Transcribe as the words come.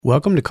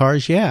Welcome to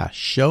Cars Yeah,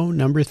 show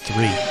number 3.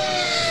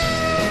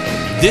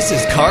 This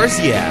is Cars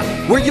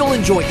Yeah, where you'll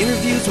enjoy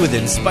interviews with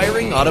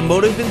inspiring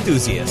automotive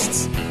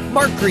enthusiasts.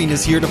 Mark Green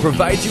is here to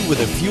provide you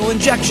with a fuel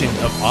injection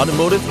of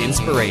automotive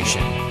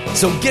inspiration.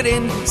 So get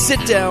in,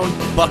 sit down,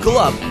 buckle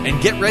up, and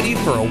get ready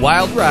for a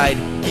wild ride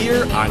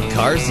here on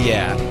Cars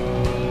Yeah.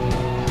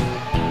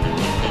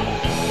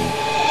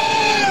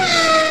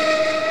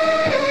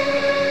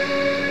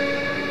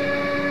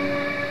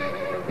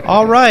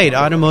 All right,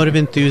 automotive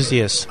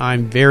enthusiasts,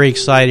 I'm very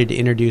excited to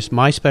introduce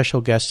my special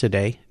guest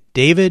today,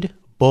 David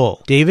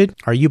Bull. David,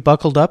 are you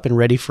buckled up and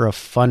ready for a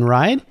fun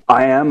ride?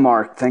 I am,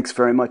 Mark. Thanks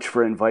very much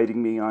for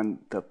inviting me on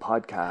the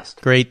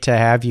podcast. Great to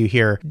have you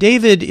here.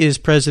 David is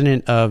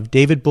president of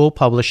David Bull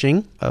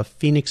Publishing, a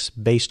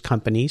Phoenix-based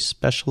company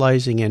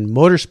specializing in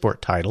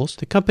motorsport titles.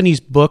 The company's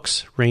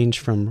books range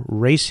from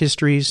race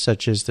histories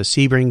such as the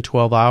Sebring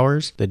 12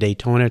 Hours, the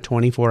Daytona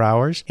 24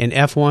 Hours, and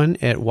F1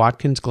 at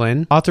Watkins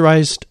Glen,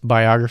 authorized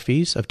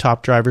biographies of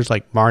top drivers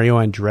like Mario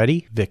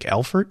Andretti, Vic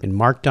Elfert, and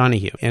Mark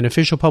Donohue, and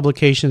official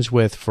publications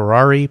with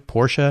Ferrari,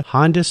 Porsche,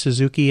 Honda,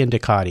 Suzuki, and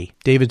Ducati.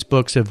 David's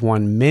books have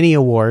won many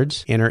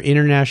awards and are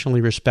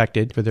internationally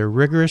respected for their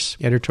rigorous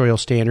editorial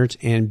standards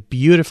and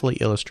beautifully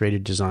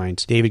illustrated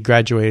designs. David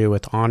graduated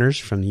with honors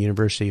from the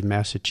University of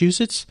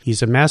Massachusetts.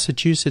 He's a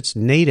Massachusetts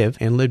native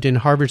and lived in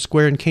Harvard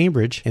Square in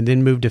Cambridge and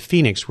then moved to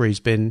Phoenix, where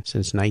he's been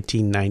since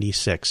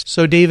 1996.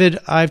 So, David,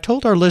 I've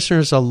told our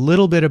listeners a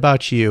little bit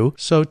about you,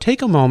 so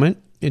take a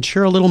moment and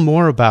share a little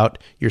more about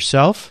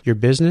yourself, your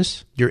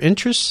business, your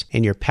interests,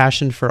 and your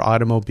passion for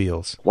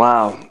automobiles.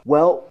 Wow.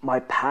 Well, my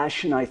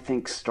passion, I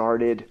think,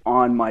 started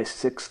on my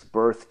 6th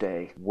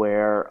birthday,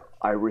 where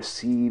I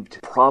received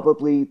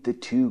probably the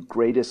 2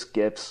 greatest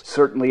gifts,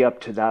 certainly up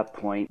to that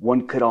point.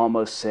 One could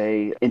almost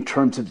say, in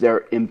terms of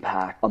their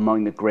impact,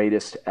 among the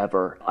greatest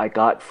ever. I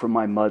got from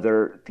my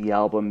mother the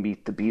album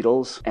Meet the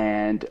Beatles,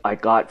 and I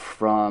got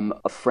from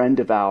a friend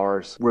of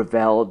ours,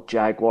 Revell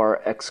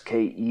Jaguar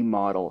XKE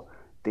model,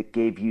 that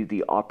gave you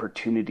the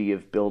opportunity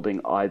of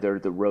building either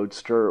the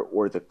Roadster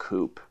or the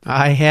Coupe.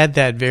 I had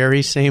that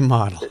very same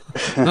model.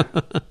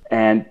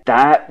 And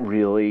that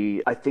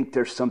really, I think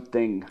there's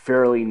something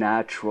fairly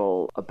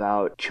natural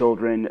about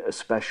children,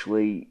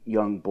 especially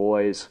young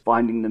boys,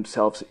 finding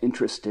themselves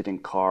interested in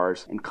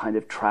cars and kind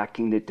of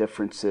tracking the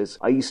differences.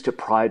 I used to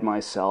pride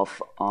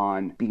myself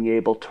on being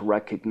able to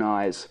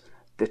recognize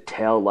the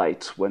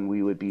taillights when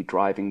we would be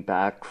driving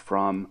back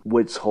from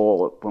Woods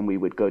Hole, when we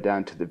would go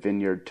down to the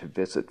vineyard to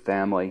visit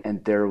family,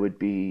 and there would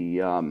be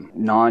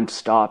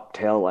non-stop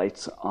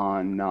taillights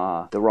on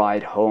the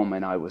ride home,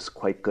 and I was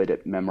quite good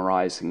at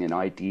memorizing and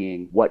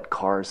IDing what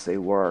cars they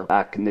were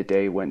back in the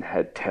day when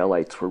head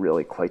taillights were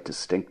really quite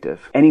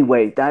distinctive.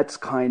 Anyway, that's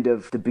kind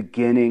of the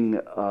beginning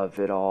of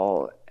it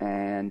all.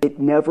 And it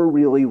never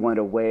really went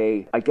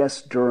away. I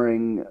guess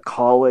during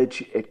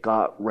college, it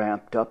got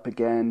ramped up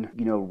again,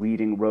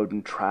 reading Road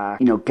and Track,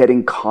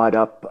 getting caught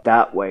up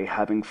that way,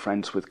 having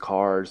friends with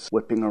cars,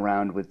 whipping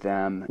around with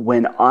them.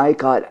 When I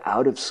got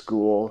out of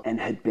school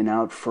and had been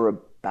out for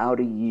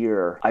about a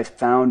year, I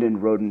found in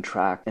Road and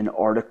Track an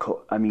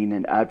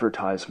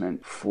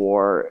advertisement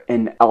for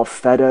an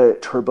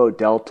Alfetta Turbo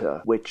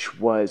Delta, which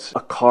was a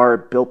car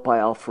built by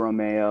Alfa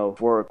Romeo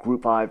for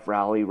Group 5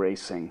 rally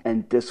racing.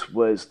 And this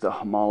was the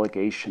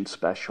homologation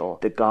special.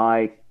 The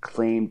guy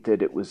claimed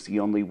that it was the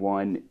only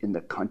one in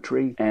the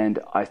country, and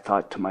I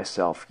thought to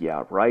myself,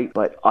 yeah, right.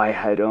 But I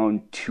had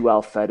owned 2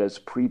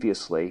 Alfettas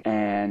previously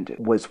and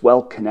was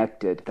well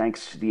connected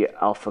thanks to the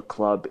Alfa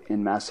Club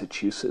in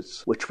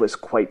Massachusetts, which was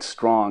quite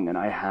strong, and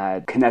I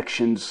had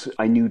connections.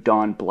 I knew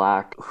Don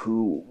Black,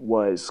 who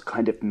was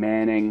kind of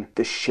manning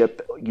the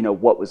ship,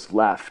 what was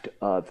left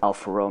of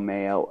Alfa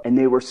Romeo, and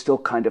they were still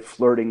kind of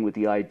flirting with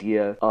the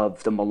idea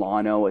of the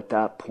Milano at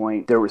that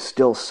point. There was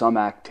still some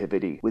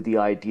activity with the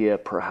idea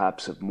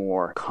perhaps of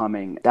more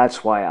coming.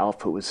 That's why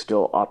Alfa was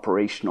still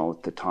operational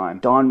at the time.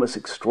 Don was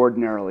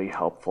extraordinarily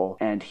helpful,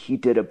 and he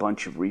did a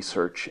bunch of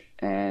research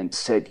and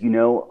said,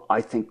 I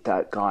think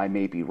that guy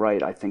may be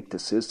right. I think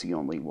this is the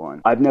only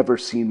one. I've never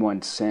seen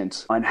one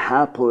since.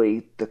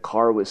 Unhappily, the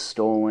car was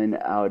stolen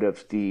out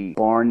of the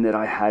barn that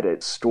I had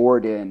it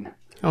stored in.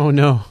 Oh,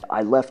 no.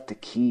 I left the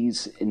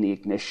keys in the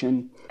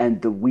ignition,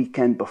 and the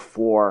weekend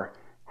before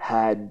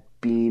had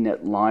been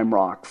at Lime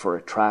Rock for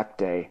a track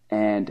day,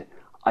 and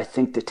I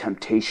think the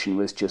temptation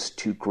was just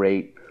too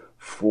great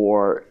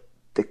for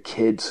the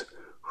kids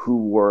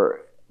who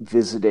were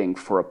visiting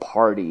for a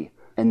party,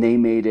 and they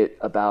made it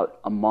about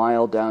a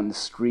mile down the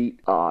street,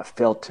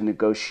 failed to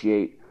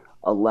negotiate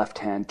a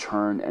left-hand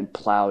turn and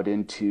plowed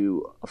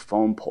into a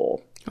phone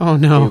pole. Oh,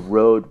 no. They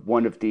rode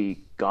one of the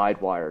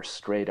guide wires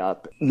straight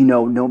up.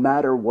 No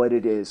matter what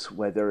it is,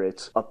 whether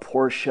it's a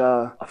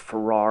Porsche, a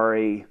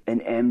Ferrari,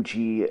 an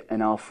MG,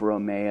 an Alfa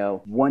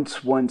Romeo,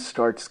 once one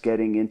starts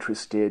getting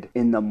interested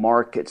in the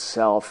mark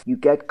itself, you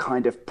get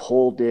kind of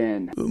pulled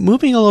in.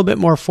 Moving a little bit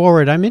more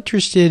forward, I'm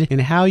interested in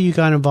how you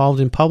got involved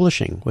in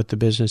publishing with the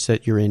business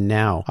that you're in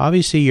now.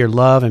 Obviously, your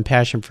love and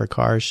passion for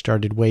cars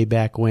started way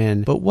back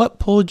when, but what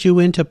pulled you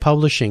into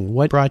publishing?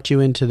 What brought you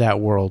into that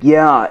world?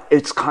 Yeah,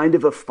 it's kind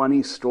of a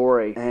funny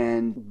story,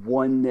 and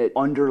one that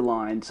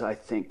underlines, I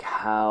think,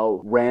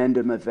 how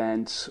random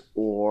events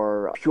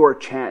or pure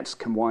chance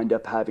can wind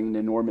up having an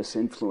enormous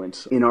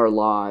influence in our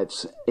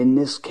lives. In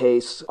this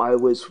case, I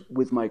was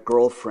with my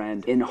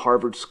girlfriend in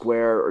Harvard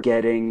Square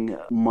getting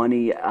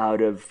money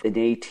out of an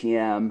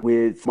ATM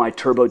with my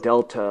Turbo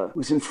Delta. It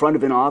was in front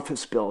of an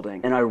office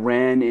building, and I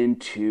ran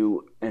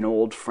into an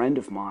old friend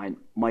of mine,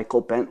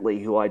 Michael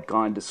Bentley, who I'd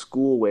gone to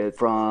school with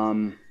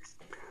from,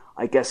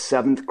 I guess,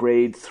 7th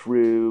grade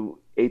through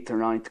 8th or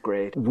 9th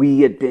grade.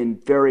 We had been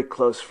very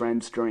close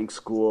friends during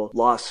school,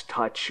 lost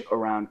touch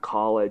around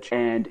college,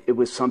 and it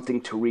was something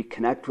to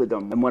reconnect with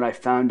him. And when I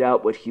found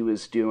out what he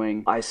was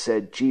doing, I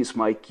said, geez,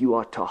 Mike, you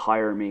ought to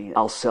hire me.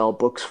 I'll sell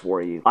books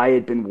for you. I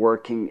had been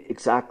working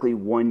exactly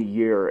 1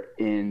 year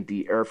in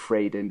the air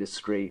freight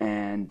industry,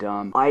 and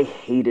I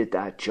hated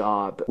that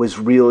job, was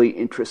really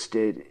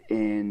interested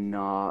in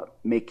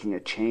making a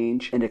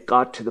change. And it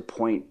got to the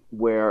point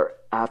where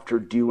after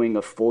doing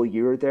a full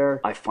year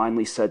there, I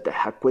finally said, the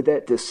heck with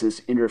it. This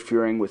is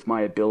interfering with my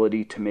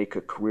ability to make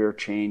a career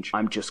change.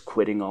 I'm just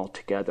quitting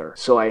altogether.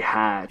 So I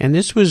had. And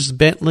this was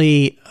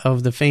Bentley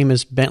of the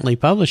famous Bentley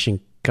Publishing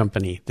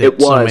Company. That it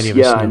was, so many of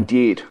us know.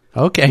 Indeed.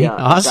 Okay, yeah,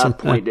 awesome. At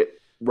that point,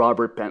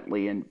 Robert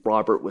Bentley, and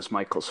Robert was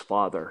Michael's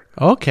father.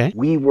 Okay.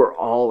 We were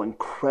all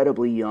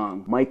incredibly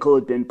young. Michael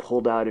had been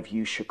pulled out of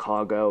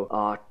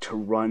U-Chicago to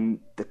run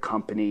the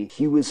company.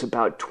 He was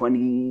about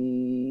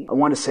 22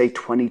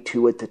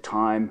 at the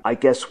time. I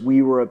guess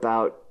we were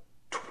about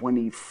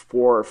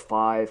 24 or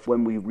 5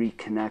 when we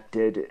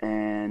reconnected,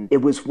 and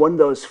it was one of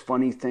those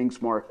funny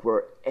things, Mark,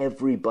 where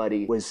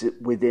everybody was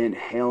within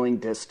hailing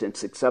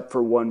distance except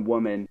for one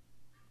woman,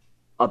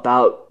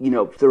 about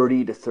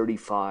 30 to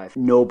 35.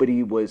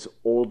 Nobody was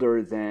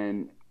older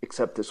than,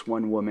 except this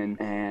one woman,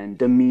 and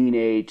the mean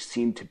age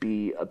seemed to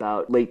be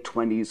about late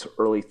 20s,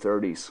 early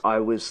 30s. I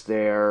was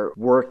there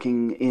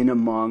working in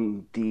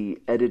among the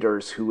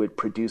editors who would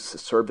produce the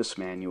service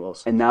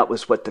manuals, and that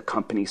was what the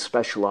company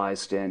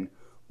specialized in,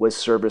 was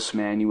service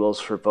manuals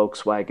for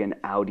Volkswagen,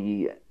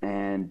 Audi,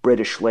 and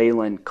British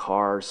Leyland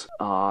cars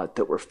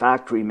that were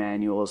factory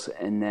manuals,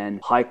 and then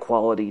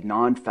high-quality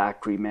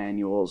non-factory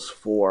manuals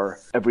for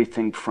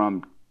everything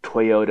from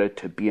Toyota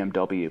to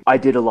BMW. I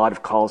did a lot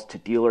of calls to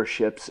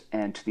dealerships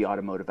and to the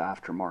automotive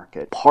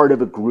aftermarket. Part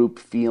of a group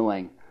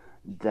feeling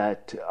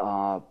that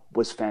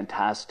was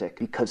fantastic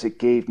because it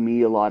gave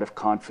me a lot of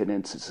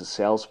confidence as a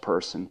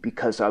salesperson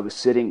because I was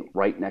sitting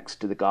right next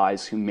to the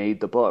guys who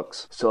made the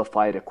books. So if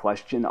I had a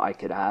question, I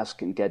could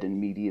ask and get an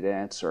immediate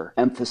answer,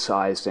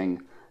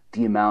 emphasizing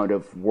the amount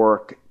of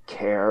work,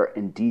 care,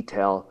 and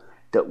detail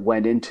that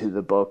went into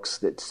the books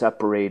that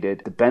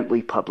separated the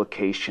Bentley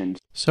publications.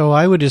 So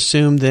I would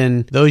assume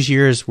then those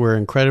years were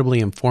incredibly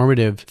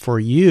informative for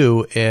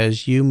you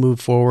as you move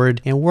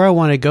forward. And where I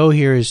want to go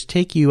here is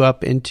take you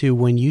up into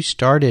when you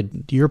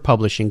started your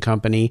publishing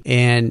company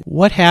and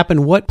what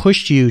happened, what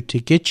pushed you to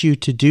get you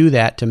to do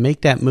that, to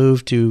make that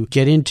move, to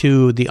get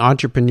into the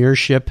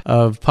entrepreneurship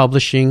of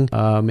publishing,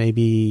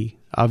 maybe.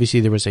 Obviously,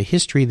 there was a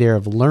history there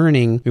of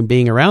learning and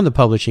being around the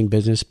publishing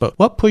business, but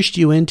what pushed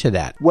you into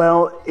that?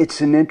 Well,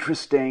 it's an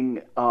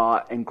interesting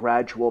and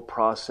gradual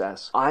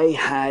process. I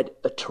had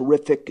a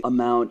terrific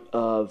amount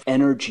of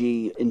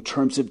energy in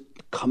terms of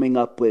coming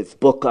up with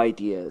book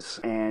ideas.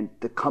 And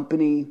the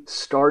company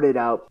started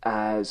out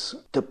as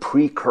the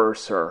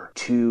precursor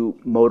to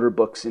Motor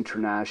Books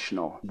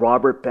International.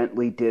 Robert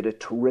Bentley did a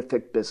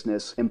terrific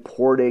business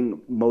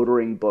importing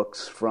motoring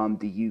books from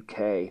the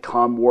UK.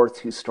 Tom Worth,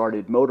 who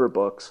started Motor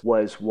Books,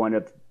 was one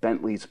of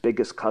Bentley's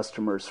biggest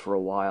customers for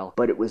a while,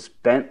 but it was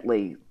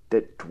Bentley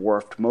that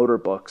dwarfed Motor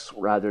Books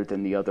rather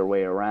than the other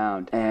way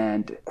around.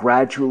 And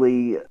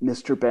gradually,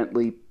 Mr.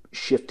 Bentley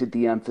shifted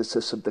the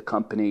emphasis of the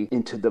company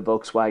into the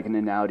Volkswagen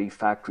and Audi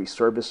factory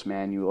service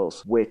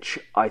manuals, which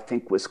I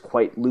think was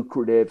quite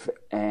lucrative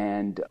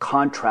and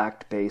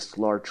contract-based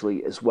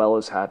largely, as well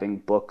as having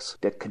books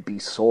that could be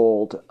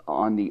sold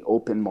on the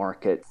open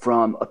market.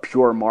 From a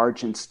pure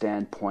margin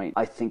standpoint,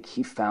 I think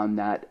he found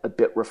that a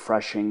bit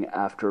refreshing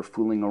after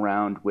fooling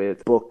around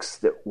with books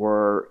that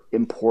were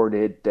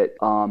imported that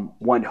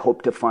one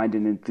hoped to find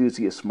an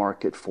enthusiast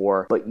market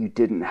for, but you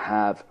didn't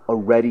have a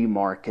ready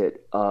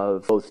market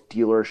of both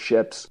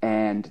dealerships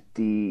and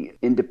the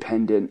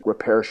independent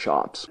repair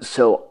shops.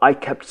 So I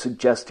kept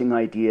suggesting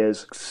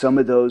ideas. Some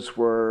of those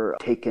were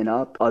taken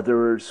up,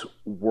 others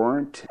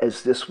weren't.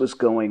 As this was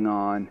going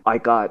on, I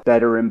got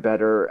better and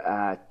better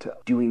at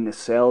doing the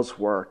sales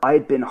work. I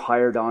had been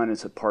hired on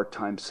as a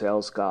part-time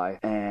sales guy,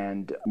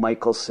 and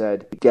Michael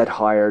said, get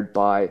hired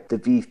by the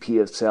VP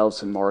of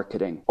Sales and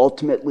Marketing.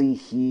 Ultimately,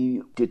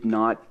 he did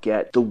not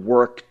get the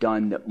work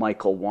done that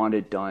Michael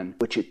wanted done,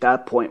 which at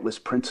that point was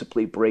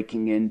principally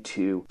breaking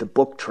into the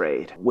book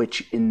trade,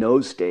 which in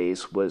those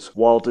days was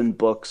Walden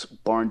Books,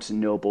 Barnes &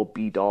 Noble,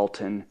 B.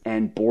 Dalton,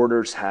 and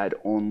Borders had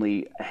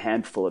only a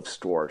handful of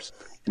stores.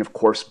 And of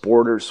course,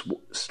 Borders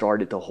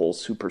started the whole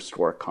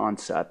superstore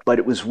concept. But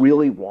it was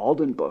really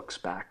Walden Books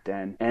back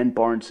then and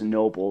Barnes &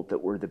 Noble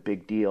that were the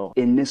big deal.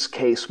 In this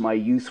case, my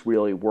youth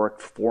really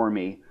worked for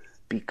me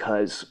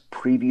because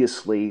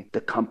previously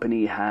the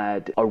company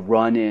had a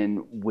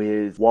run-in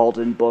with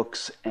Walden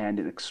Books and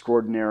an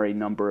extraordinary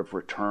number of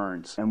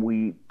returns. And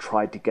we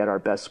tried to get our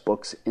best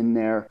books in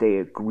there. They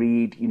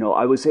agreed.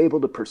 I was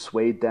able to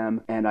persuade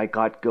them, and I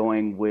got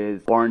going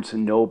with Barnes &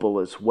 Noble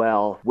as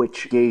well,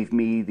 which gave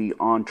me the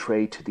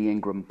entree to the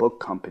Ingram Book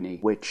Company,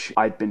 which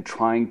I'd been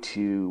trying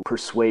to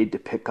persuade to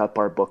pick up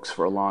our books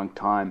for a long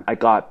time. I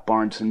got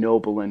Barnes &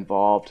 Noble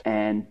involved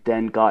and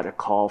then got a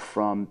call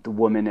from the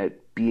woman at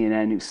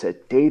B&N who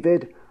said,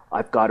 "David,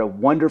 I've got a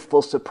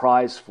wonderful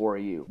surprise for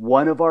you.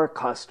 One of our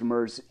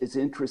customers is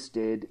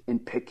interested in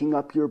picking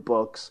up your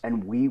books,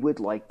 and we would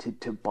like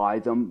to buy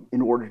them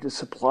in order to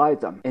supply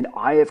them." And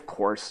I, of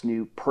course,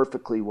 knew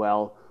perfectly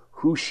well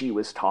who she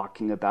was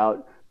talking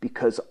about,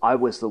 because I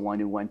was the one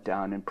who went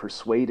down and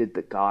persuaded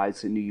the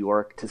guys in New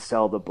York to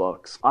sell the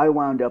books. I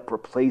wound up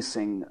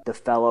replacing the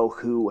fellow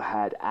who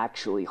had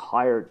actually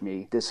hired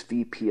me, this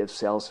VP of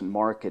Sales and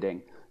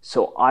Marketing.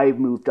 So I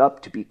moved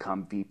up to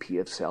become VP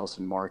of Sales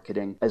and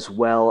Marketing, as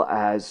well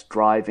as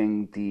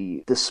driving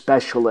the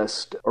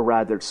specialist, or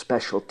rather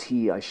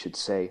specialty, I should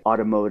say,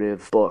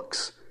 automotive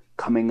books,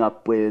 coming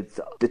up with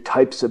the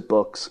types of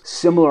books,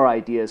 similar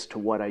ideas to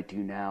what I do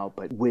now,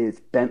 but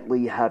with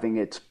Bentley having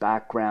its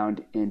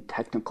background in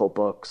technical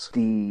books,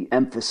 the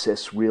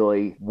emphasis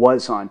really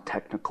was on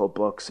technical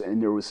books,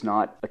 and there was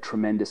not a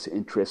tremendous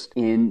interest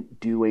in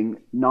doing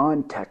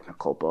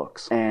non-technical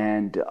books.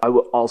 And I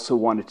also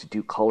wanted to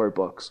do color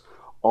books.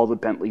 All the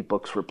Bentley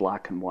books were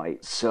black and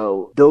white.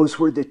 So those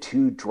were the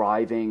two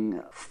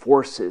driving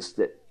forces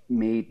that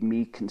made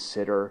me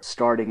consider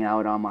starting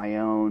out on my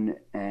own,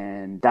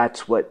 and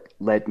that's what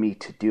led me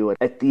to do it.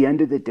 At the end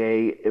of the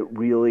day, it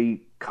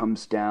really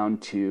comes down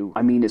to,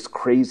 it's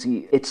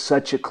crazy, it's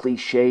such a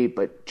cliche,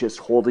 but just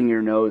holding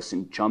your nose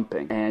and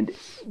jumping. And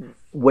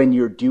when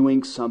you're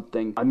doing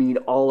something,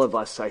 all of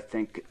us, I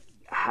think,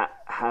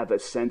 have a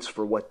sense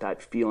for what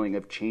that feeling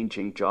of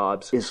changing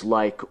jobs is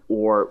like,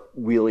 or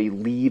really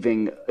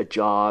leaving a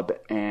job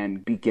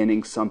and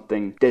beginning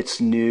something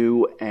that's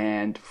new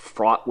and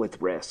fraught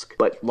with risk,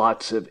 but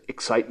lots of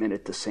excitement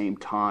at the same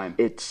time.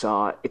 It's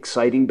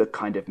exciting, but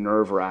kind of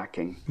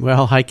nerve-wracking.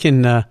 Well, I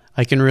can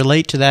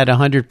relate to that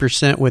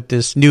 100% with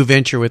this new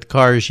venture with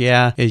Cars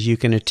Yeah, as you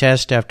can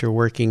attest after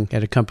working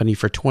at a company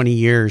for 20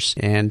 years.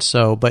 And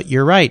so, but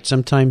you're right,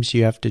 sometimes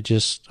you have to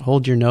just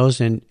hold your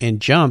nose and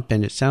jump.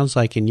 And it sounds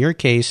like in your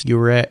case, you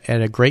were at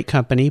a great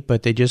company,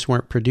 but they just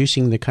weren't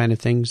producing the kind of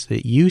things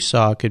that you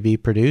saw could be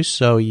produced.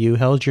 So you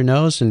held your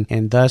nose,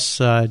 and thus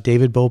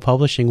David Bull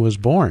Publishing was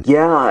born.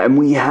 Yeah, and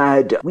we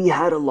had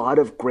a lot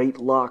of great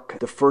luck.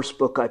 The first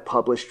book I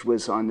published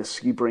was on the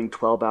Sebring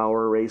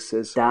 12-hour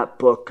races. That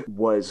book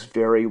was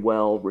very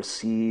well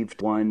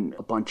received, won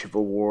a bunch of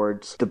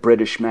awards. The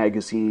British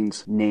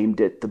magazines named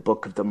it the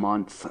Book of the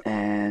Month.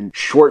 And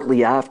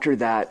shortly after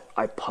that,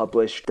 I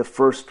published the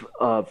first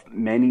of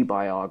many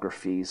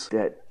biographies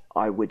that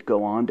I would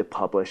go on to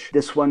publish.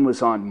 This one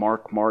was on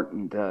Mark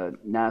Martin, the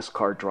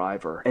NASCAR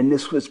driver. And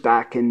this was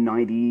back in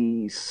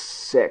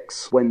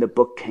 96 when the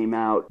book came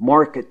out.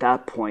 Mark at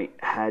that point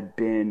had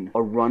been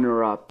a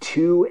runner-up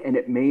 2, and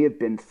it may have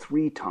been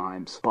 3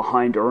 times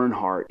behind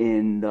Earnhardt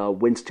in the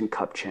Winston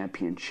Cup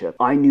Championship.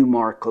 I knew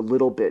Mark a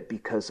little bit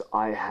because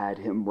I had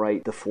him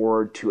write the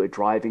foreword to a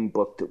driving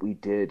book that we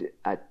did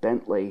at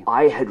Bentley.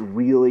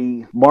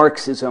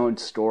 Mark's his own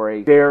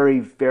story. Very,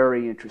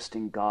 very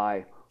interesting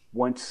guy.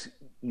 Once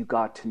you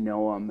got to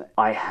know him,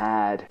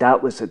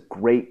 that was a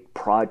great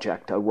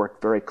project. I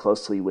worked very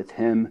closely with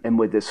him and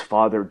with his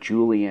father,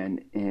 Julian,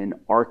 in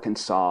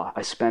Arkansas.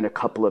 I spent a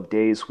couple of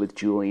days with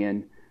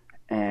Julian,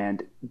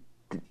 and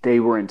they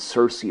were in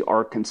Searcy,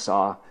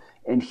 Arkansas.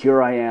 And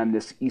here I am,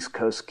 this East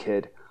Coast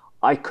kid.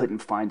 I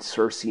couldn't find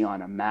Searcy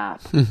on a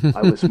map.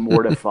 I was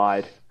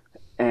mortified.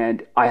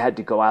 And I had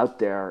to go out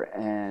there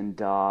and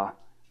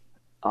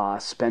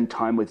spend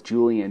time with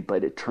Julian,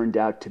 but it turned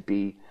out to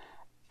be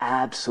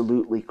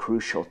absolutely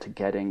crucial to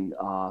getting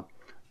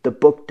the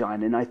book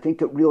done. And I think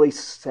it really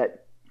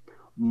set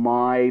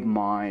my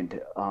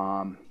mind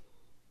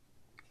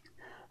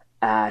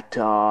at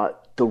the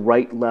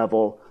right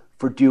level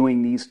for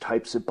doing these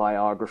types of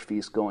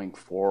biographies going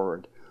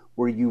forward,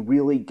 where you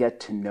really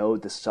get to know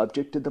the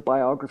subject of the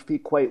biography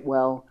quite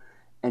well,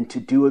 and to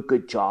do a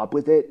good job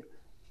with it.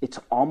 It's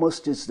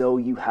almost as though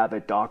you have a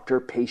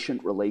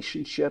doctor-patient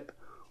relationship,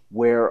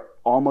 where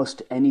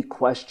almost any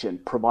question,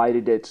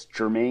 provided it's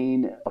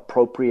germane,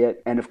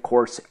 appropriate, and of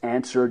course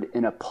answered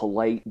in a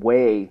polite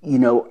way,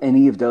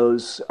 any of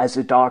those, as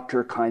a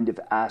doctor kind of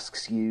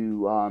asks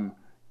you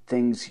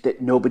things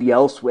that nobody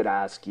else would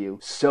ask you,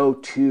 so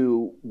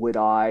too would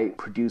I,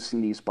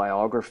 producing these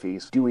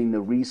biographies, doing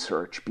the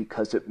research,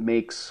 because it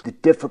makes the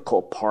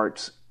difficult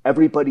parts,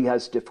 everybody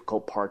has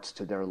difficult parts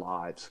to their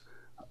lives,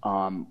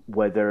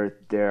 whether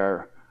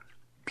they're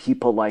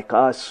people like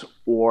us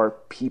or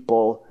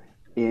people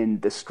in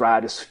the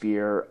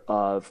stratosphere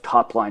of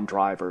top-line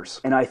drivers.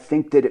 And I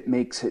think that it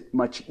makes it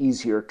much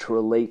easier to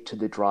relate to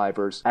the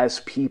drivers as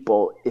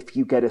people if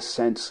you get a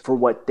sense for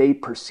what they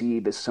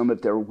perceive as some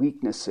of their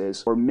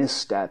weaknesses or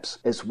missteps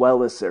as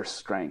well as their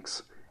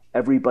strengths.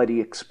 Everybody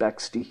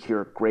expects to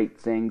hear great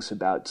things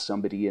about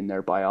somebody in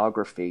their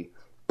biography,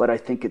 but I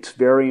think it's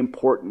very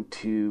important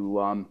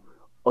to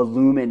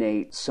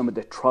illuminate some of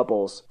the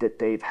troubles that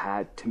they've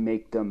had to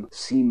make them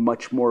seem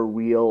much more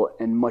real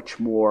and much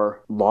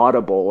more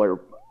laudable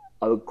or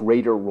a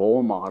greater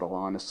role model,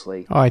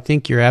 honestly. Oh, I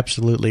think you're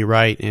absolutely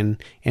right. And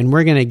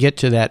we're going to get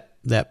to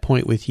that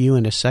point with you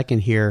in a second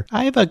here.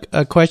 I have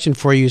a question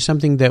for you,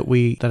 something that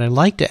I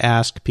like to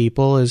ask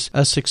people is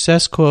a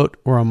success quote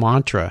or a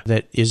mantra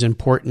that is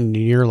important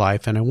in your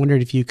life. And I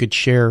wondered if you could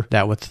share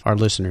that with our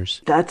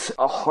listeners. That's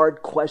a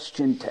hard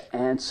question to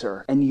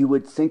answer. And you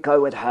would think I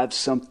would have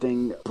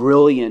something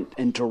brilliant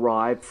and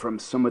derived from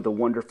some of the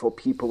wonderful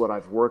people that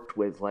I've worked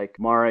with, like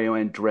Mario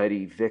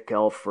Andretti, Vic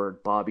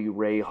Elford, Bobby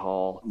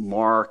Rahal,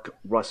 Mark,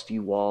 Rusty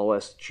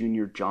Wallace,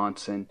 Junior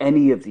Johnson.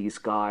 Any of these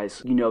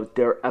guys,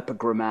 they're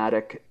epigrammatic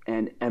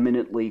and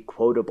eminently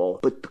quotable.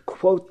 But the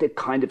quote that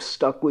kind of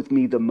stuck with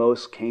me the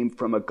most came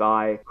from a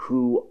guy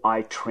who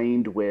I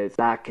trained with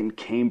back in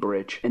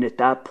Cambridge. And at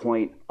that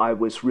point, I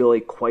was really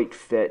quite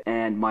fit.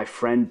 And my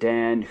friend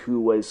Dan,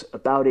 who was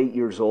about 8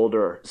 years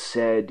older,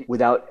 said,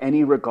 without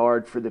any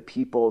regard for the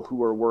people who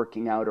were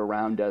working out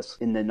around us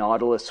in the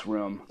Nautilus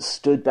room,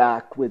 stood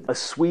back with a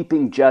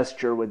sweeping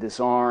gesture with his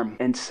arm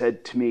and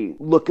said to me,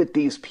 "Look at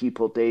these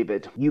people,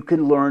 David. You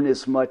can learn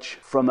as much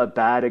from a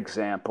bad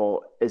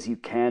example as you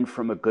can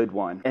from a good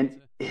one." And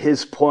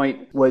his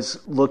point was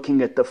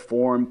looking at the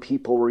form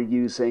people were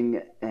using,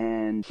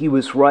 and he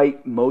was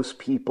right. Most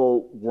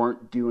people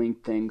weren't doing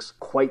things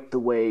quite the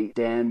way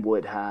Dan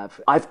would have.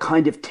 I've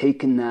kind of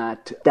taken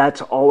that.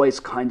 That's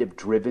always kind of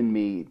driven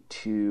me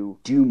to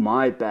do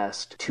my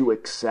best to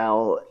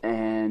excel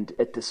and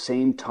at the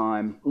same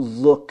time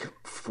look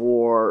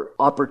for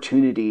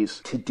opportunities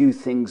to do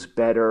things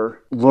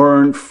better,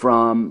 learn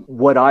from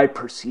what I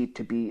perceive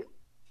to be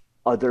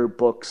other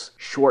books'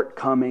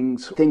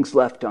 shortcomings, things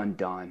left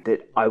undone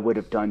that I would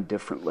have done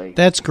differently.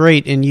 That's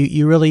great. And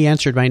you really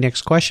answered my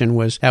next question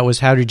was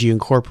how did you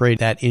incorporate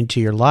that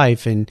into your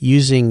life? And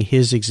using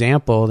his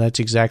example, that's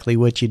exactly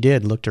what you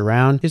did. Looked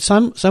around. It's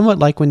somewhat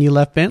like when you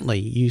left Bentley.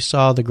 You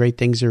saw the great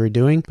things they were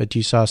doing, but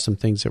you saw some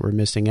things that were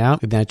missing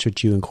out. And that's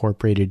what you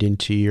incorporated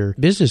into your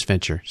business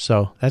venture.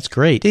 So that's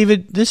great.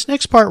 David, this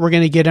next part, we're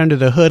going to get under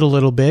the hood a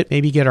little bit,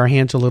 maybe get our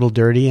hands a little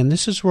dirty. And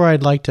this is where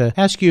I'd like to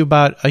ask you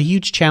about a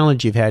huge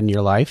challenge you've had in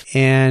your life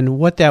and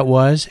what that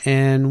was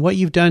and what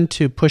you've done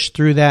to push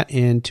through that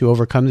and to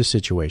overcome the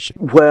situation.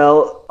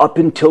 Well, up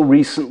until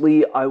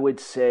recently, I would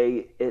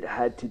say it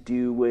had to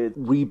do with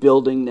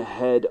rebuilding the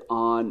head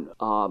on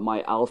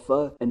my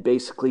Alpha and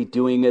basically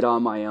doing it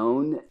on my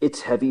own.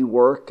 It's heavy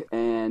work,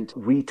 and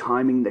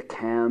retiming the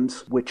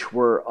cams, which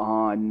were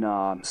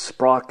on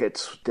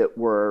sprockets that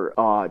were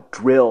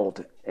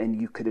drilled,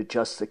 and you could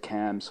adjust the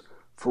cams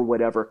for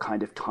whatever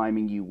kind of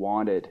timing you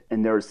wanted.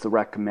 And there's the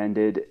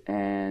recommended,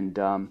 and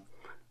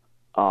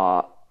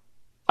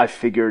I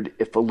figured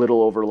if a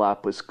little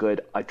overlap was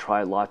good, I'd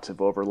try lots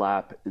of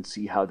overlap and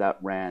see how that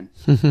ran.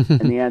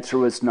 And the answer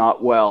was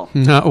not well.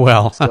 Not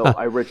well. So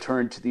I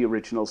returned to the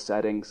original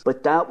settings.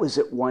 But that was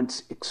at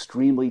once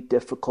extremely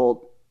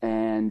difficult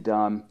and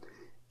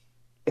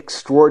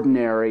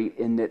extraordinary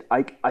in that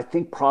I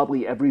think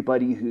probably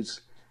everybody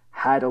who's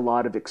had a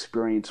lot of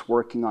experience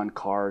working on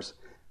cars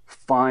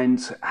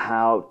finds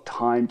how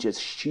time just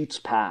shoots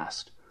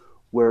past,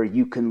 where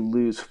you can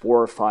lose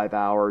 4 or 5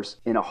 hours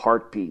in a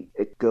heartbeat.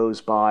 It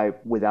goes by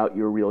without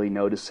you really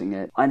noticing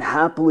it.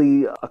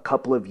 Unhappily, a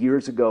couple of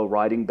years ago,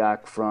 riding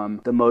back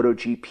from the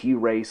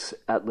MotoGP race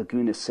at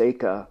Laguna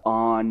Seca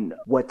on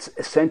what's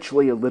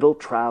essentially a little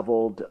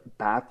traveled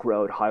back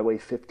road, Highway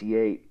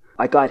 58,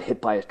 I got hit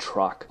by a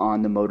truck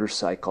on the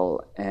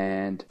motorcycle,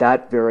 and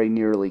that very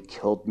nearly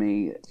killed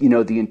me.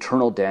 The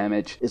internal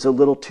damage is a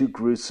little too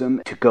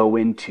gruesome to go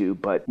into,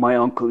 but my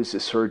uncle, who's a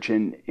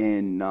surgeon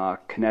in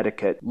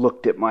Connecticut,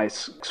 looked at my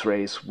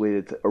x-rays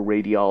with a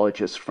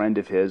radiologist friend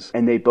of his,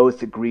 and they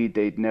both agreed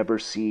they'd never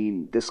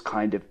seen this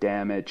kind of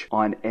damage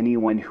on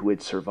anyone who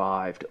had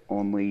survived,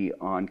 only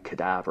on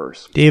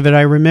cadavers. David,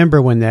 I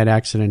remember when that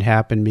accident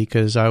happened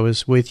because I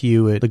was with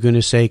you at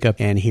Laguna Seca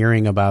and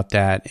hearing about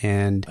that,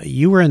 and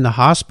you were in the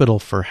hospital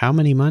for how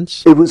many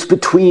months? It was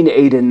between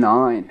 8 and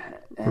 9.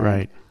 And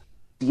right.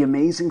 The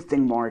amazing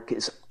thing, Mark,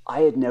 is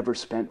I had never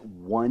spent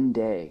one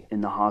day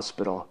in the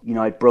hospital.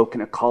 I'd broken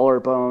a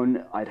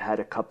collarbone. I'd had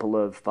a couple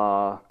of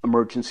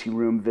emergency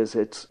room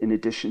visits in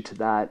addition to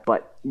that,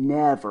 but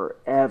never,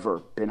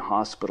 ever been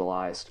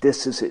hospitalized.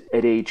 This is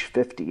at age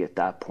 50 at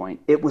that point.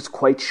 It was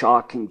quite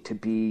shocking to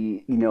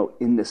be,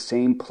 in the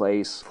same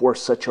place for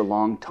such a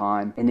long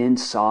time and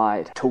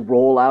inside, to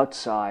roll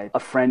outside. A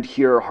friend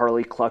here,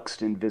 Harley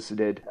Cluxton,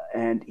 visited,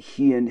 and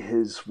he and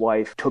his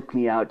wife took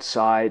me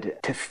outside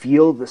to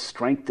feel the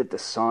strength of the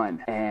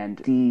sun, and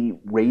the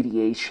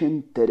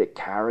radiation that it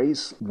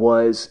carries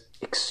was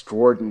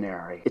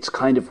extraordinary. It's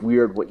kind of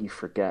weird what you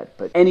forget.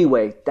 But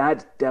anyway,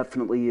 that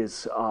definitely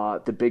is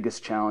the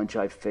biggest challenge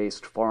I've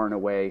faced far and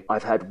away.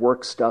 I've had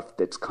work stuff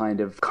that's kind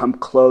of come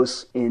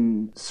close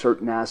in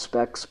certain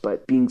aspects,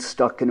 but being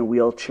stuck in a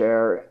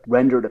wheelchair,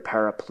 rendered a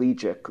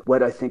paraplegic.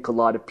 What I think a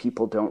lot of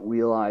people don't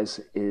realize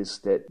is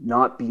that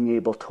not being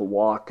able to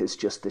walk is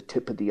just the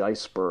tip of the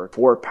iceberg.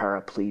 For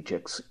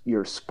paraplegics,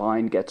 your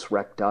spine gets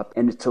wrecked up,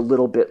 and it's a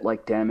little bit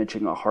like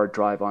damaging a hard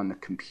drive on the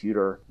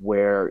computer,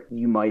 where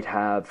you might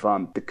have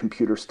the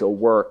computer still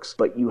works,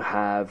 but you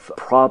have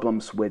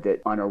problems with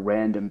it on a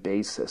random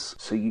basis.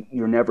 So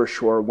you're never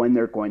sure when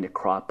they're going to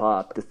crop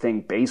up. The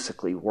thing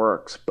basically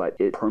works, but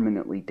it's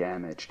permanently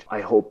damaged.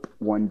 I hope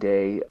one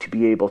day to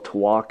be able to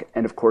walk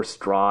and, of course,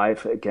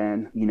 drive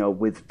again,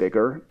 with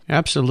vigor.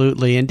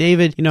 Absolutely. And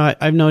David,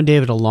 I've known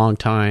David a long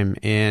time,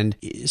 and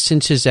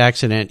since his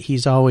accident,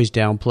 he's always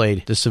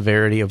downplayed the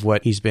severity of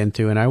what he's been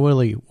through. And I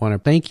really want to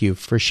thank you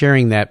for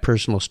sharing that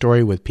personal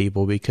story with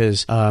people,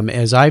 because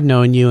as I've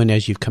known you and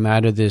as you've come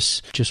out of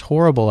this just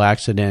horrible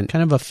accident,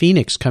 kind of a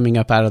phoenix coming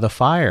up out of the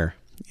fire,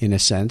 in a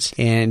sense,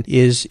 and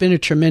it's been a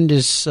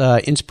tremendous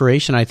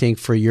inspiration, I think,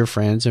 for your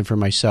friends and for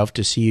myself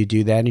to see you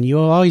do that. And you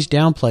always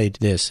downplayed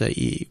this.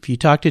 If you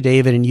talk to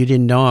David and you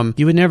didn't know him,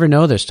 you would never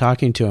know this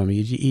talking to him.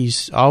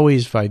 He's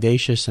always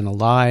vivacious and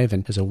alive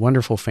and has a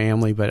wonderful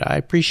family. But I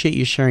appreciate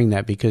you sharing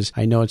that, because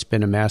I know it's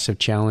been a massive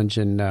challenge,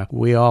 and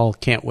we all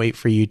can't wait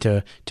for you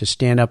to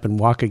stand up and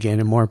walk again,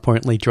 and more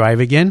importantly,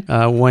 drive again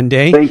one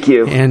day. Thank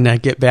you.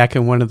 And get back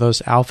in one of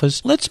those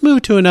Alphas. Let's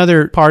move to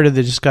another part of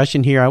the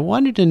discussion here. I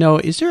wanted to know,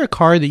 is there a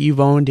car that you've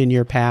owned in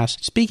your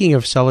past, speaking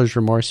of seller's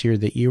remorse here,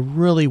 that you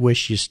really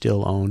wish you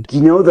still owned?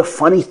 The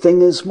funny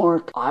thing is,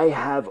 Mark, I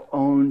have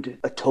owned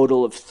a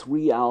total of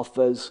 3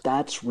 Alphas.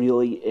 That's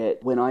really it.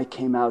 When I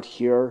came out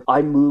here,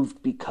 I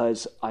moved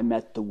because I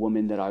met the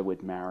woman that I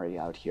would marry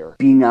out here.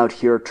 Being out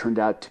here turned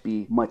out to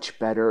be much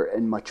better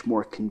and much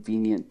more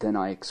convenient than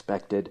I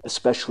expected,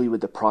 especially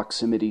with the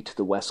proximity to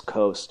the West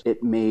Coast.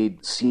 It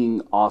made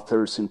seeing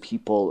authors and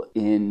people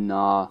in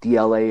the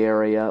LA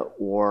area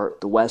or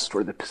the West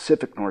or the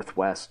Pacific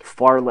Northwest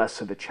far less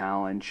of a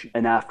challenge.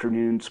 An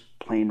afternoon's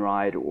plane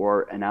ride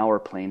or an hour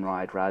plane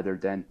ride rather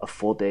than a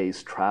full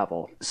day's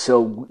travel. So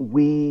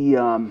we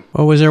well,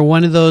 was there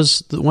one of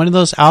those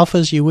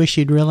Alphas you wish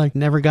you'd really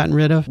never gotten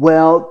rid of?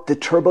 Well, the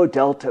Turbo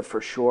Delta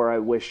for sure I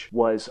wish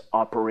was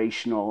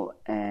operational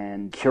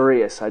and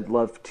curious. I'd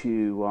love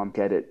to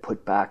get it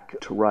put back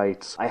to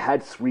rights. I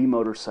had 3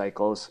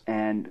 motorcycles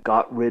and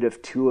got rid of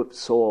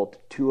sold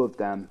 2 of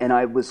them, and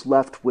I was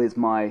left with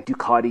my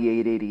Ducati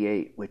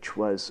 888, which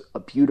was a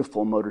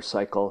beautiful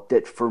motorcycle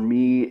that for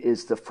me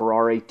is the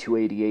Ferrari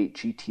 288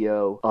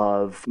 GTO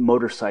of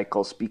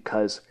motorcycles,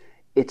 because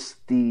it's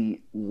the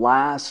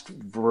last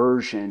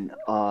version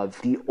of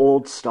the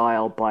old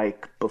style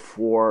bike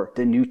before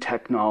the new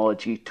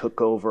technology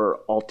took over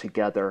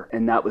altogether,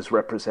 and that was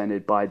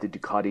represented by the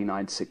Ducati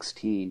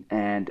 916.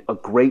 And a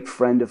great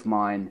friend of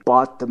mine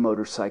bought the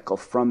motorcycle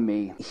from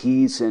me.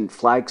 He's in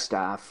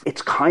Flagstaff.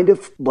 It's kind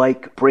of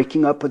like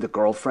breaking up with a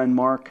girlfriend,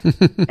 Mark,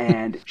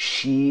 and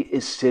she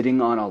is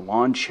sitting on a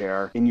lawn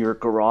chair in your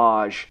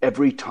garage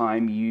every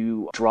time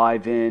you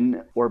drive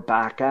in or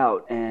back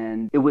out,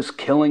 and it was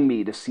killing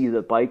me to see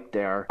the bike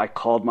there. I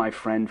called my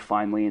friend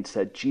finally and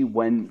said, gee,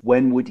 when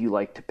would you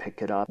like to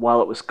pick it up? While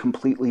it was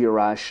completely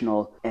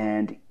irrational,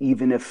 and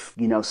even if,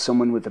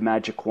 someone with a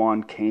magic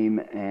wand came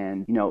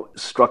and,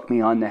 struck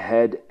me on the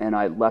head and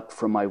I leapt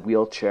from my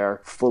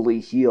wheelchair fully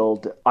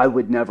healed, I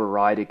would never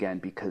ride again,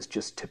 because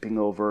just tipping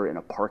over in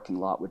a parking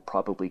lot would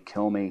probably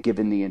kill me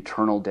given the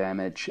internal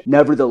damage.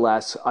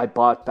 Nevertheless, I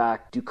bought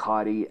back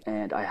Ducati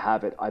and I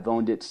have it. I've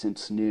owned it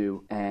since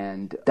new,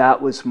 and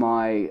that was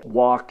my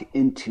walk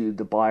into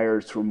the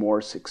buyer's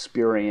remorse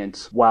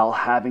experience while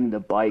having the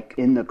bike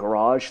in the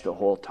garage the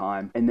whole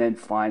time, and then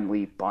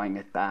finally buying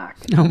it back.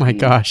 Oh my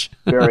gosh.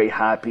 Very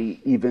happy,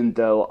 even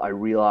though I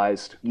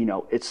realized,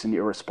 it's an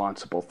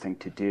irresponsible thing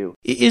to do.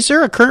 Is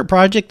there a current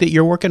project that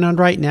you're working on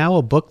right now,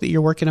 a book that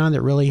you're working on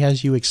that really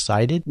has you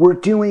excited? We're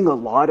doing a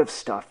lot of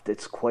stuff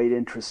that's quite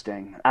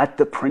interesting. At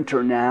the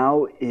printer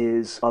now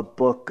is a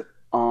book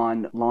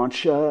on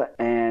Lancia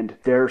and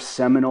their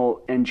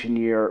seminal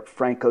engineer,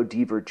 Franco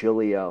Di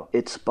Virgilio.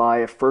 It's by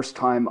a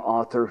first-time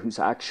author who's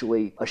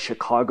actually a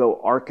Chicago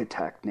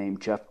architect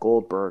named Jeff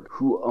Goldberg,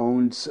 who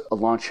owns a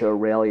Lancia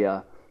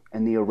Aurelia.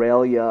 And the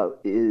Aurelia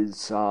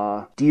is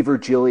Di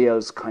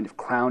Virgilio's kind of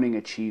crowning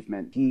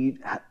achievement. He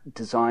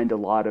designed a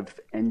lot of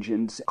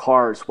engines,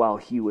 cars, while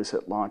he was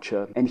at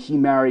Lancia. And he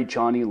married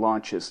Johnny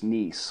Lancia's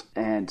niece.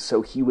 And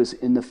so he was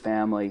in the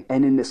family.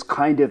 And in this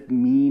kind of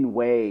mean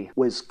way,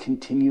 was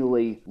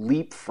continually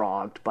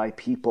leapfrogged by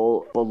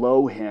people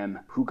below him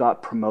who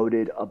got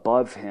promoted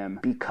above him,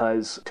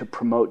 because to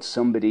promote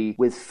somebody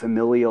with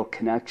familial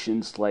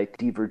connections like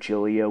Di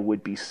Virgilio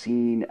would be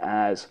seen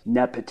as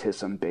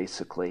nepotism,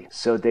 basically.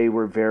 So they they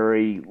were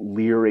very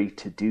leery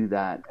to do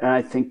that. And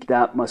I think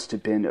that must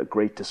have been a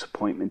great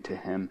disappointment to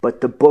him. But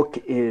the book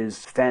is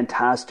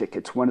fantastic.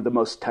 It's one of the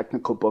most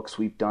technical books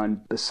we've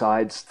done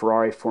besides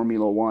Ferrari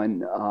Formula One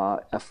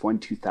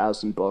F1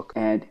 2000 book.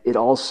 And it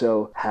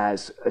also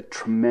has a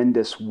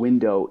tremendous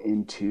window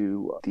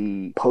into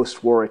the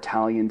post-war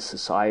Italian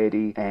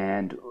society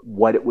and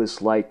what it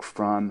was like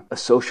from a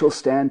social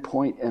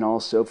standpoint and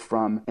also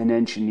from an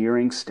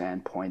engineering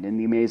standpoint. And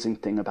the amazing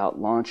thing about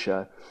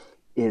Lancia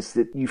is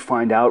that you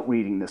find out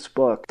reading this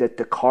book that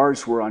the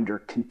cars were under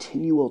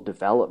continual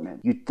development.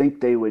 You'd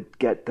think they would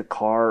get the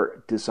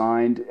car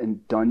designed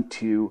and done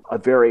to a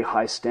very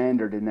high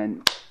standard and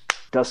then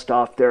dust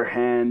off their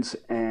hands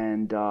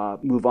and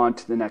move on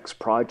to the next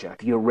project.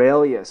 The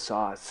Aurelia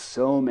saw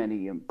so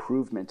many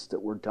improvements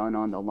that were done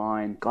on the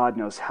line. God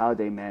knows how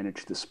they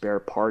managed the spare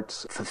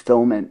parts,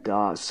 fulfillment,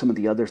 some of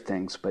the other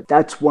things. But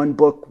that's one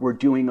book. We're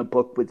doing a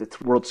book with the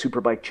World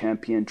Superbike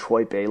champion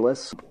Troy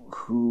Bayliss,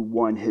 who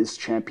won his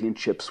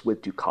championships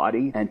with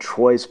Ducati, and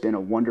Troy's been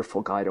a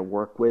wonderful guy to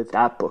work with.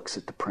 That book's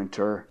at the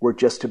printer. We're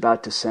just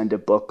about to send a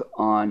book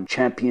on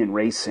Champion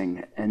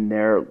Racing and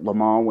their Le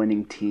Mans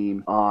winning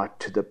team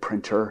to the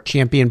printer.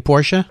 Champion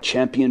Porsche?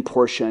 Champion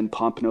Porsche in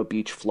Pompano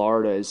Beach,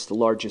 Florida is the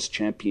largest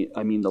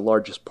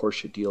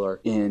Porsche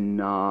dealer in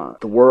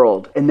the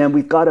world. And then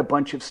we've got a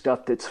bunch of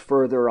stuff that's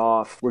further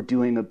off. We're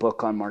doing a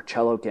book on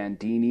Marcello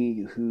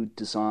Gandini, who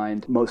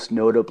designed most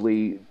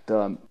notably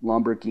the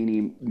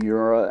Lamborghini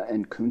Miura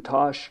and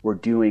Countach. We're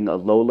doing a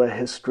Lola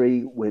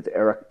history with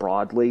Eric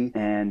Broadley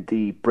and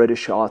the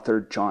British author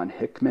John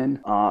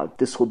Hickman.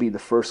 This will be the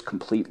first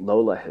complete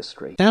Lola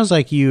history. Sounds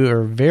like you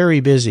are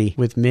very busy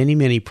with many,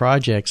 many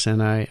projects,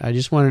 and I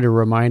just wanted to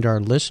remind our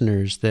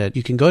listeners that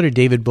you can go to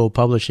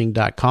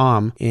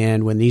davidbullpublishing.com,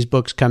 and when these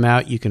books come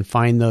out, you can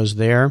find those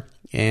there.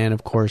 And,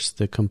 of course,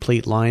 the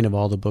complete line of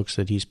all the books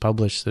that he's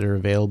published that are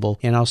available.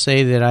 And I'll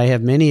say that I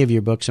have many of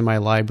your books in my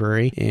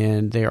library,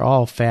 and they're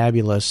all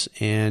fabulous.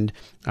 And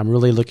I'm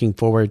really looking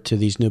forward to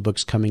these new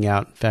books coming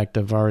out. In fact,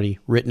 I've already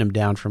written them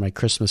down for my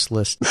Christmas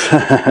list.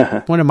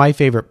 One of my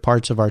favorite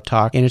parts of our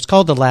talk, and it's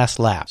called The Last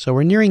Lap. So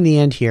we're nearing the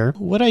end here.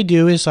 What I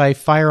do is I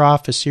fire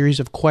off a series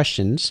of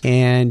questions,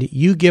 and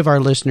you give our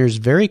listeners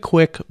very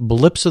quick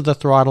blips of the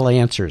throttle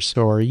answers.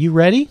 So are you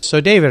ready? So,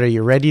 David, are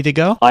you ready to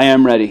go? I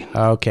am ready.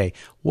 Okay.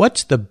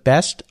 What's the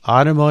best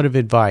automotive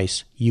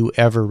advice you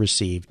ever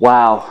received?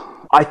 Wow.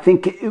 I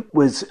think it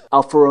was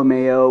Alfa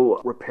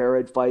Romeo repair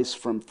advice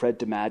from Fred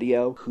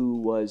DiMatteo, who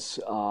was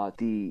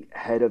the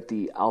head of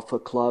the Alfa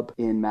Club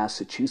in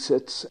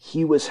Massachusetts.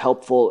 He was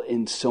helpful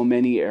in so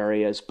many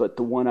areas, but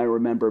the one I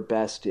remember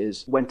best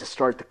is went to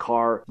start the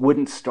car,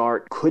 wouldn't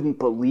start, couldn't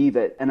believe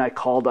it. And I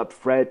called up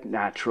Fred,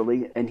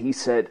 naturally, and he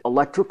said,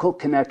 electrical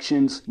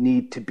connections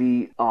need to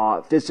be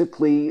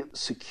physically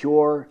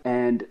secure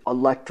and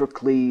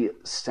electrically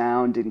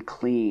sound and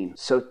clean.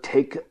 So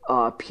take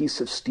a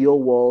piece of steel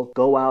wool,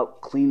 go out,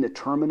 clean the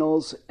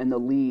terminals and the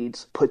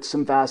leads, put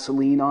some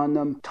Vaseline on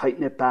them,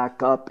 tighten it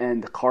back up,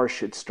 and the car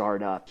should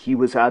start up. He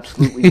was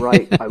absolutely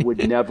right. I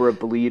would never have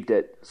believed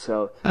it.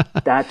 So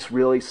that's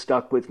really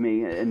stuck with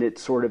me, and it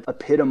sort of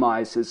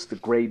epitomizes the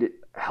great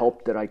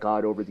help that I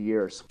got over the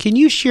years. Can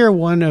you share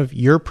one of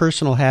your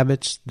personal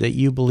habits that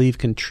you believe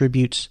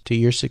contributes to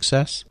your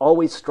success?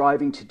 Always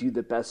striving to do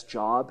the best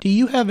job. Do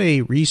you have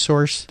a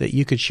resource that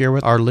you could share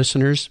with our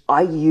listeners?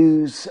 I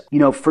use,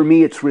 for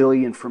me, it's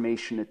really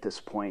information at this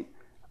point.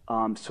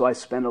 So I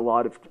spend a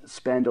lot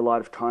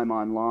of time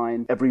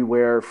online,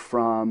 everywhere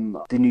from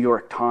the New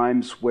York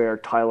Times, where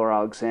Tyler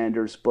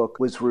Alexander's book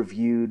was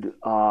reviewed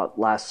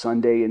last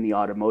Sunday in the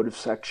automotive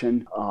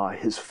section,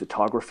 his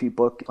photography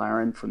book,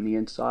 McLaren from the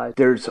Inside.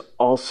 There's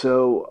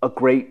also a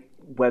great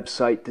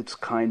website that's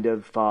kind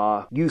of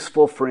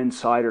useful for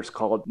insiders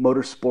called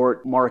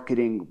Motorsport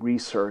Marketing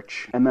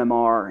Research,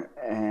 MMR,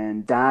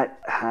 and that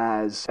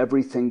has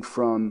everything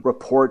from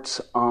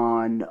reports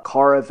on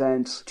car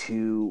events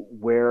to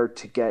where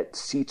to get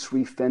seats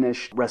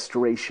refinished,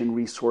 restoration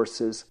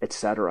resources,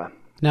 etc.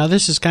 Now,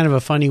 this is kind of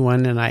a funny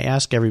one, and I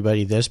ask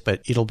everybody this,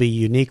 but it'll be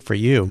unique for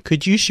you.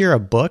 Could you share a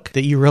book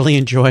that you really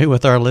enjoy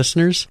with our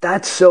listeners?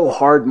 That's so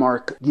hard,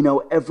 Mark.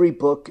 Every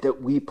book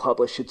that we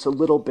publish, it's a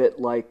little bit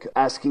like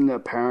asking a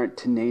parent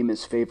to name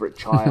his favorite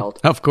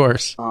child. Of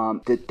course.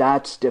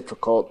 That's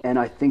difficult, and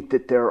I think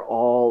that they're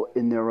all,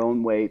 in their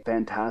own way,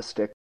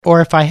 fantastic. Or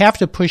if I have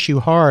to push you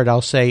hard,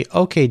 I'll say,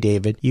 okay,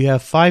 David, you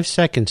have 5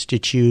 seconds to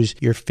choose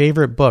your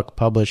favorite book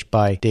published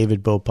by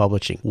David Bull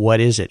Publishing. What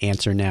is it?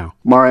 Answer now.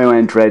 Mario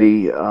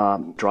Andretti,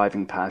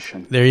 Driving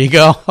Passion. There you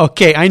go.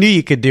 Okay, I knew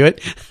you could do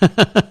it.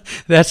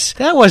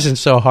 That wasn't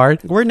so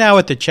hard. We're now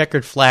at the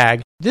checkered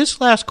flag.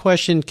 This last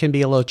question can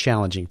be a little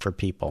challenging for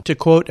people. To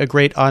quote a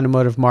great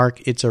automotive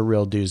mark, it's a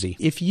real doozy.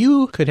 If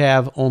you could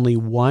have only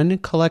one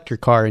collector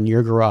car in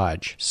your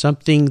garage,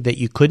 something that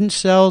you couldn't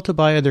sell to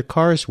buy other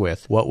cars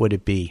with, what would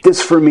it be?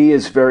 This for me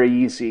is very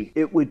easy.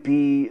 It would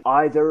be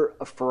either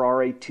a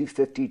Ferrari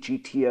 250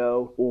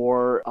 GTO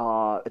or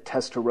a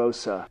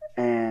Testarossa.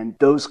 And And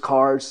those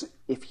cars,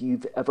 if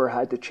you've ever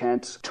had the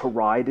chance to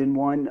ride in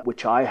one,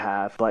 which I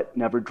have, but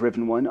never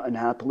driven one,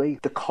 unhappily,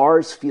 the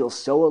cars feel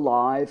so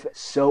alive,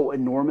 so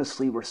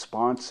enormously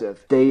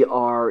responsive. They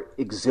are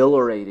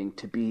exhilarating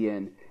to be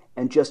in.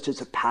 And just as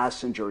a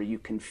passenger, you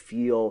can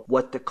feel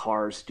what the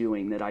car's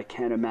doing, that I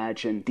can't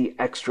imagine the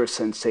extra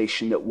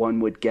sensation that one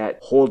would get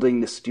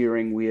holding the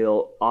steering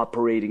wheel,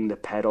 operating the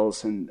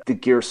pedals, and the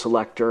gear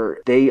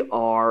selector. They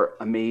are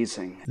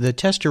amazing. The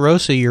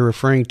Testarossa you're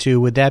referring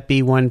to, would that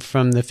be one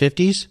from the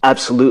 50s?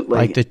 Absolutely.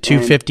 Like the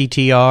 250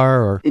 TR?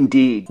 Or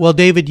Indeed. Well,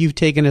 David, you've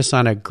taken us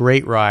on a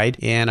great ride,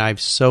 and I've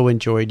so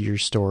enjoyed your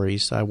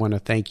stories. I want to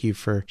thank you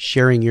for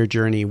sharing your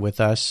journey with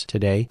us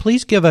today.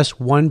 Please give us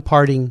one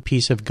parting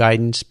piece of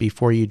guidance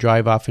before you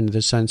drive off into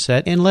the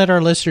sunset, and let our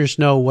listeners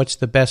know what's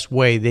the best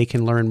way they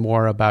can learn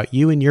more about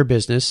you and your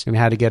business and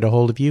how to get a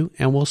hold of you,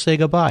 and we'll say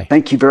goodbye.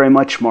 Thank you very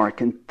much,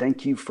 Mark, and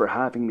thank you for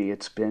having me.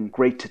 It's been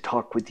great to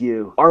talk with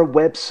you. Our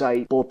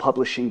website,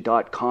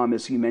 bullpublishing.com,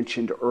 as you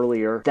mentioned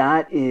earlier,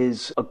 that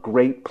is a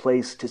great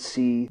place to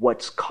see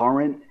what's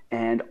current,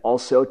 and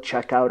also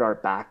check out our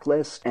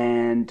backlist.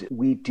 And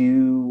we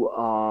do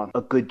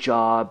a good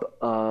job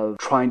of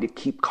trying to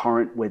keep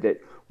current with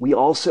it. We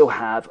also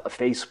have a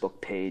Facebook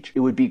page.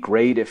 It would be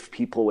great if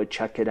people would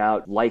check it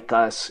out, like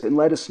us, and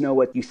let us know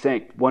what you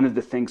think. One of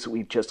the things that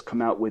we've just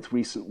come out with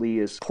recently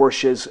is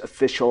Porsche's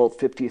official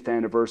 50th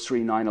anniversary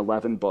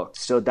 911 book.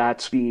 So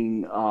that's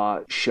being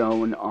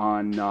shown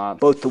on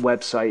both the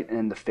website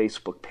and the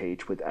Facebook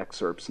page with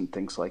excerpts and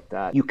things like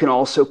that. You can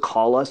also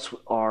call us.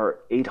 Our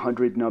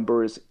 800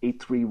 number is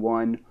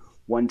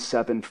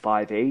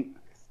 831-1758.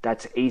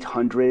 That's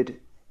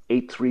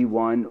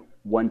 800-831-1758.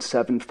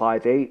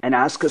 1758 and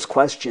ask us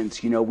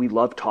questions. You know, we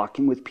love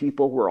talking with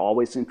people. We're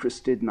always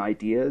interested in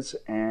ideas,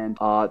 and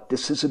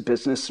this is a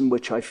business in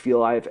which I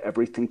feel I have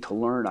everything to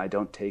learn. I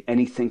don't take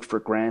anything for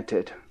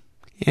granted.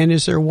 And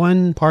is there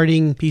one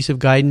parting piece of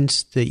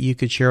guidance that you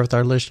could share with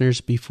our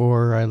listeners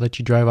before I let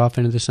you drive off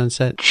into the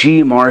sunset?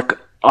 Gee,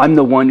 Mark, I'm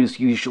the one who's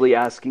usually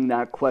asking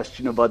that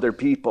question of other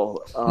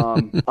people.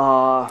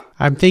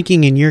 I'm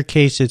thinking in your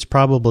case, it's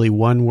probably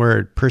one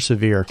word: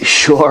 persevere.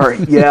 Sure.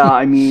 Yeah.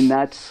 I mean,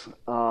 that's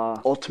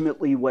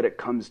ultimately what it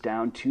comes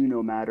down to,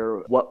 no matter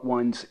what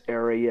one's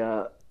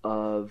area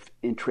of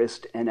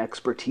interest and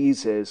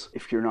expertise is.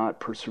 If you're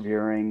not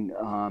persevering,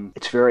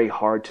 it's very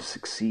hard to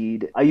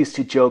succeed. I used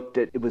to joke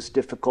that it was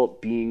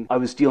difficult I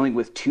was dealing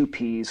with two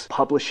P's,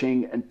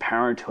 publishing and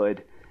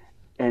parenthood.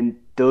 And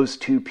those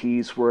two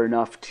P's were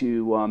enough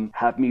to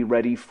have me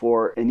ready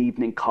for an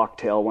evening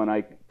cocktail when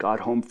I got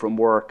home from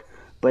work.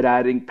 But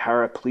adding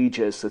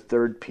paraplegia as the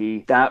third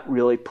P, that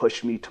really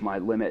pushed me to my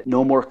limit.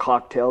 No more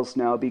cocktails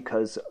now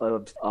because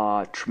of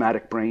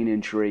traumatic brain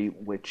injury,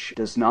 which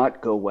does not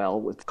go well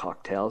with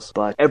cocktails.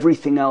 But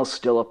everything else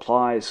still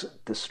applies,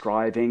 the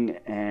striving.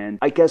 And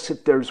I guess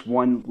if there's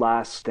one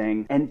last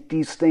thing, and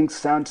these things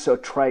sound so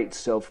trite,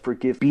 so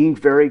forgive, being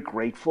very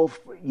grateful,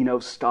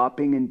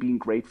 stopping and being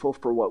grateful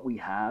for what we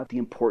have, the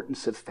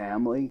importance of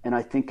family. And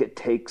I think it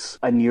takes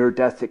a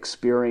near-death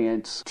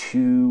experience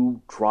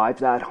to drive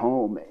that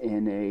home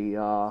in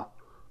a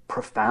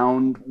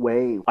profound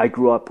way. I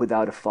grew up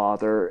without a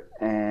father,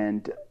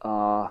 and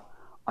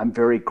I'm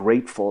very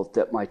grateful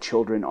that my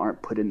children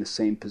aren't put in the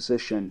same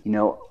position.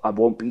 I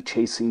won't be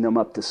chasing them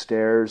up the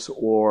stairs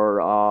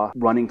or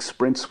running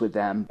sprints with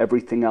them.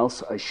 Everything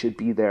else, I should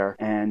be there,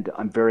 and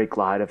I'm very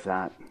glad of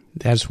that.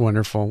 That's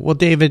wonderful. Well,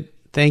 David,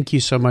 thank you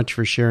so much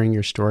for sharing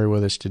your story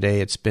with us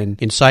today. It's been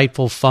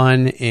insightful,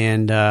 fun,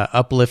 and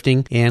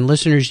uplifting. And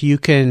listeners, you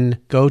can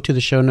go to the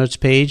show notes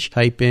page,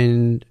 type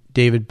in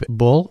David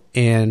Bull,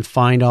 and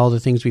find all the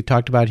things we've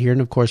talked about here,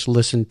 and of course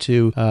listen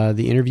to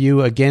the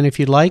interview again if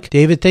you'd like.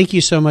 David, thank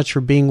you so much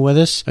for being with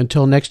us.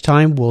 Until next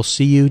time, we'll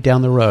see you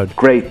down the road.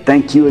 Great.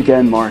 Thank you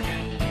again, Mark.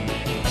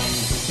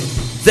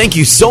 Thank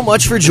you so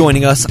much for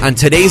joining us on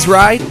today's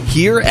ride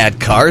here at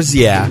Cars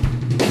Yeah.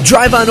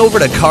 Drive on over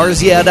to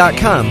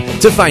carsyeah.com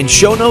to find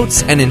show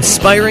notes and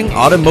inspiring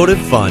automotive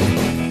fun.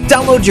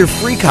 Download your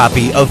free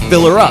copy of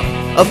Filler Up,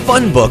 a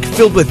fun book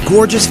filled with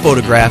gorgeous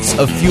photographs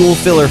of fuel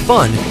filler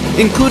fun,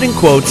 including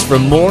quotes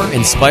from more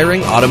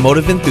inspiring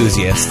automotive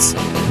enthusiasts.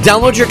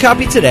 Download your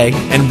copy today,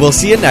 and we'll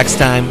see you next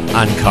time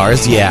on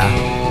Cars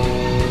Yeah.